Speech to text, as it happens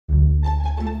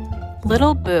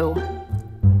Little Boo,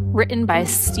 written by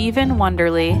Stephen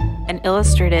Wunderli and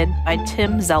illustrated by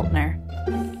Tim Zeltner.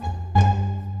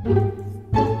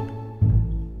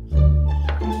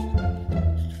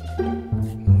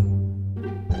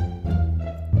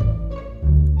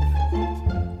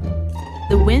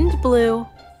 The wind blew,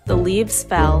 the leaves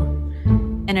fell,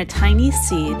 and a tiny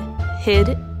seed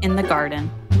hid in the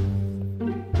garden.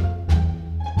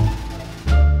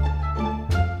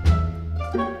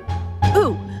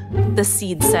 "Ooh," the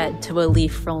seed said to a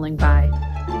leaf rolling by.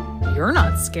 "You're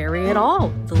not scary at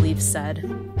all," the leaf said.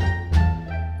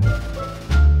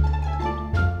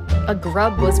 A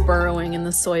grub was burrowing in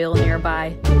the soil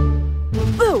nearby.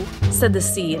 "Boo," said the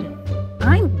seed.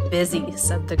 "I'm busy,"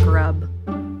 said the grub.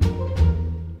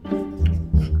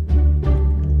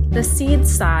 The seed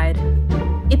sighed.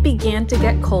 It began to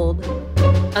get cold.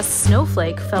 A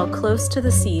snowflake fell close to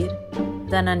the seed,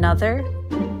 then another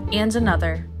and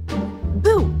another.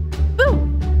 "Boo! Boo!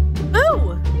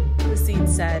 Boo!" the seed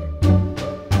said.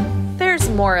 "There's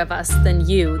more of us than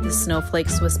you," the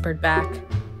snowflakes whispered back.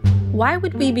 "Why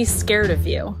would we be scared of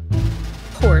you?"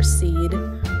 Poor seed.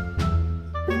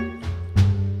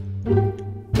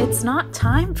 "It's not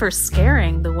time for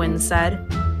scaring," the wind said.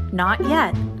 "Not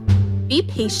yet. Be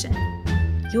patient.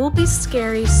 You'll be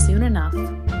scary soon enough."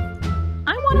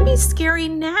 "I want to be scary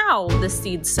now," the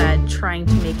seed said, trying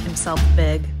to make himself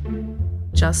big.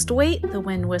 "Just wait," the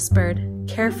wind whispered,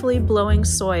 carefully blowing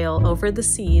soil over the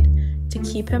seed to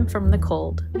keep him from the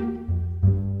cold.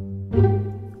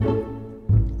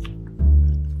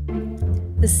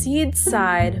 The seed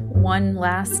sighed one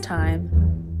last time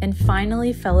and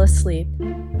finally fell asleep.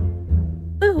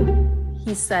 "Boo,"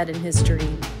 he said in his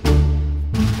dream.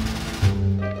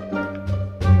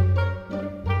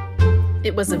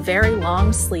 It was a very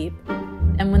long sleep,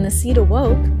 and when the seed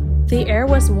awoke, the air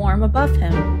was warm above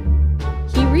him.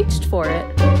 He reached for it,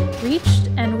 reached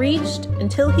and reached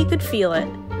until he could feel it.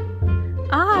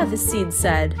 "Ah," the seed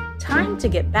said, "time to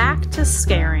get back to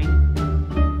scaring."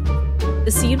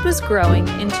 The seed was growing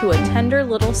into a tender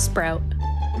little sprout.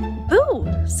 "Boo,"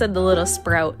 said the little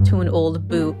sprout to an old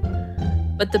boot,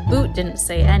 but the boot didn't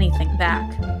say anything back.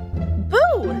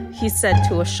 "Boo," he said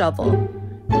to a shovel,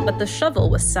 but the shovel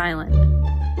was silent.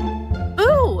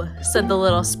 "Boo," said the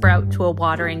little sprout to a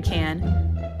watering can,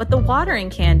 but the watering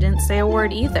can didn't say a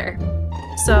word either.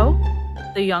 So,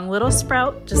 the young little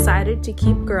sprout decided to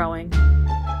keep growing.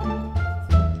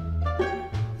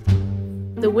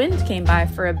 The wind came by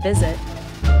for a visit.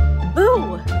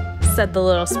 "Boo," said the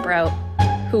little sprout,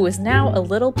 who was now a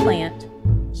little plant.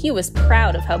 He was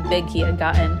proud of how big he had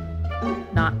gotten.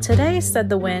 "Not today," said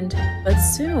the wind, "but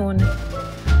soon.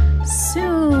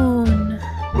 Soon."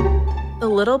 The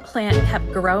little plant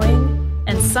kept growing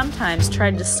and sometimes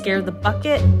tried to scare the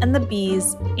bucket and the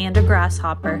bees and a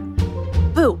grasshopper.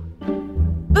 "Boo!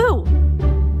 Boo!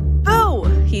 Boo!"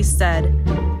 he said,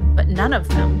 but none of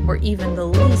them were even the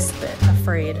least bit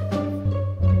afraid.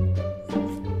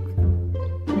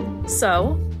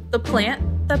 So, the plant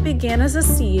that began as a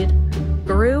seed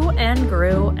grew and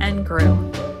grew and grew.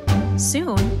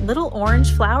 Soon, little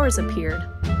orange flowers appeared.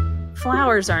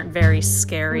 Flowers aren't very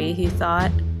scary, he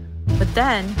thought. But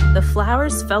then the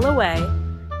flowers fell away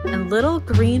and little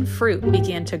green fruit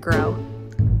began to grow.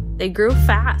 They grew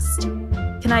fast.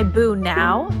 "Can I boo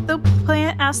now?" the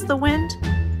plant asked the wind.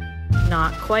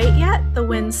 "Not quite yet," the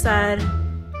wind said.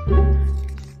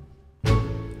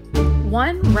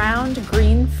 One round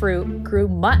green fruit grew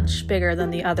much bigger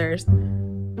than the others,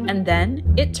 and then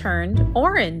it turned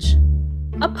orange.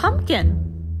 A pumpkin.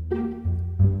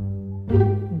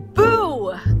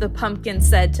 "Boo!" the pumpkin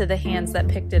said to the hands that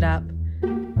picked it up.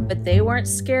 But they weren't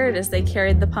scared as they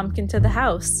carried the pumpkin to the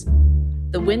house.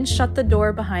 The wind shut the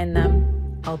door behind them.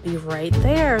 "I'll be right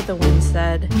there," the wind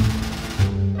said.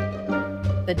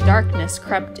 The darkness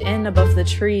crept in above the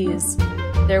trees.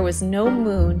 There was no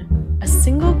moon. A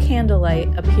single candlelight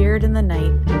appeared in the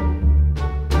night.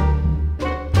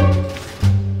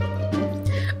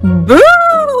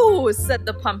 "Boo!" said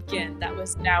the pumpkin, that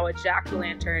was now a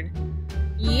jack-o'-lantern.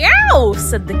 "Yow!"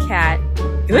 said the cat.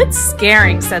 "Good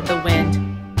scaring," said the wind.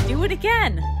 "Do it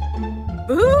again."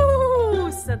 "Boo!"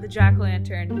 said the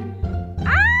jack-o'-lantern.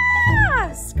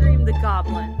 "Ah!" screamed the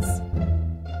goblins.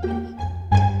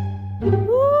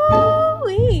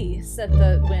 "Woo-wee!" said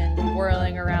the wind,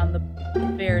 whirling around the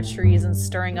bare trees and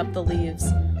stirring up the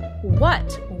leaves.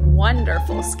 "What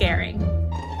wonderful scaring!"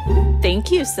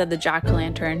 "Thank you," said the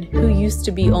jack-o'-lantern, who used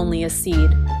to be only a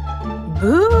seed.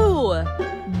 "Boo!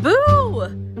 Boo!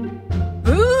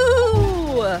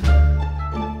 Boo!"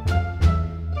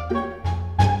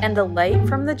 And the light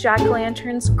from the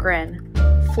jack-o'-lantern's grin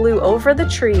flew over the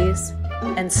trees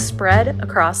and spread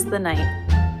across the night.